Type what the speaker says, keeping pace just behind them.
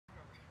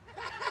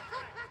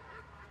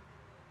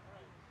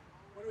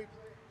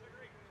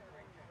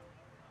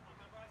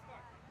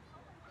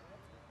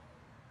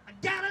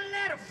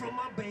from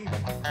my baby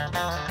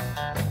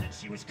that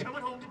she was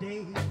coming home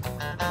today.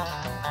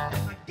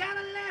 I got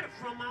a letter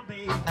from my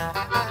baby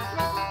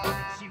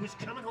that she was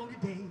coming home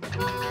today.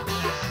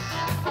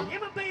 Yeah,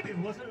 my baby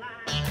wasn't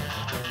lying.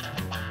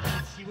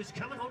 She was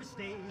coming home to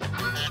stay.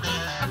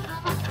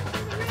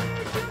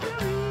 Sugaree,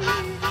 sugaree,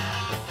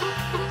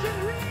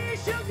 sugaree,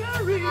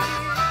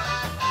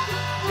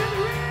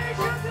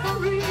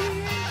 sugaree,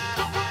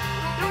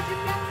 don't you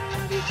know I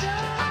love you so?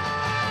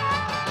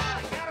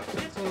 I got a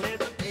pencil and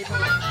some paper,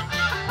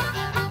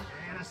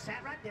 and I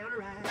sat right down to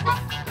write.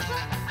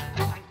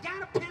 I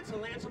got a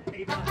pencil and some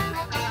paper, and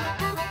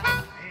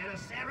I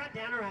sat right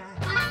down to write.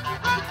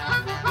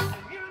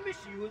 Yeah, I miss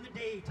you in the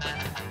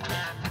daytime,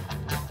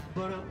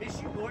 but I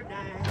miss you more at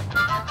night.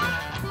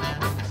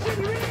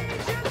 Sugaree,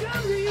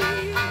 sugaree,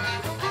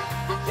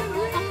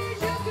 sugaree,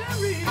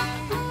 sugaree,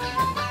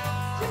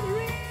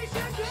 sugaree,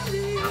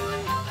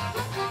 sugaree,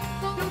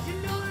 don't you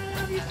know I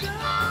love you so?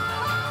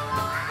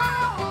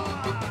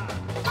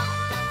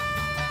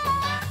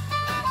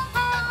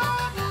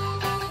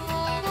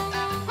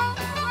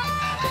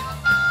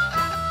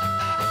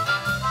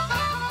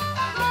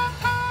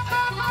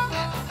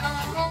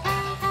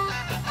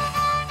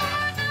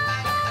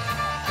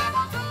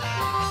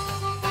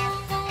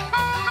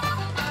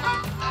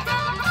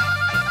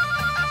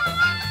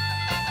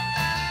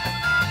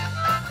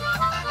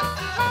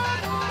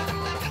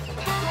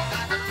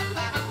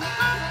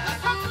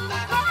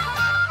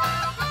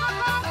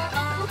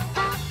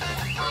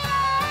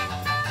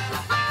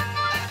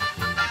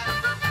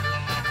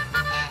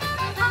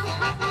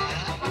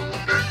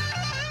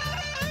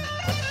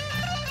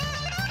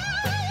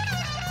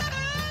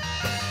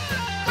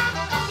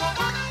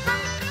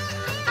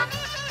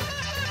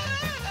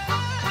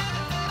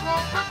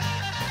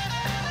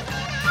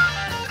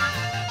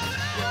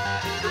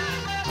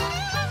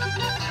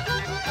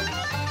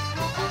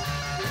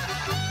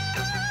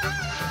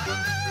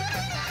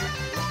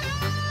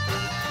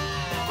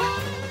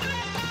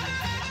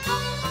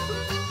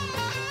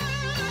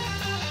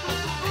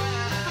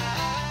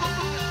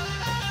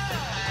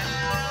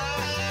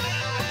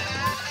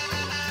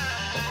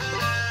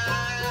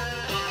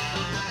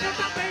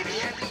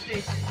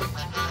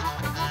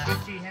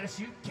 She had a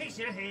suitcase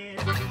in her hand.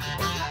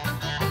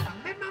 I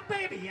met my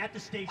baby at the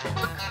station.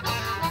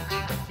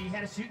 She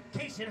had a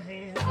suitcase in her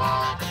hand. I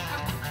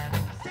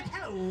said,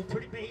 hello,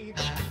 pretty baby.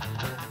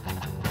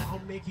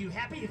 I'll make you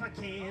happy if I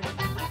can.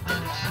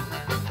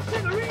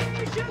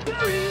 Sugaree,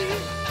 sugaree,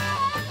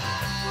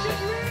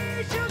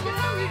 sugaree,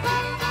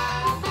 sugaree.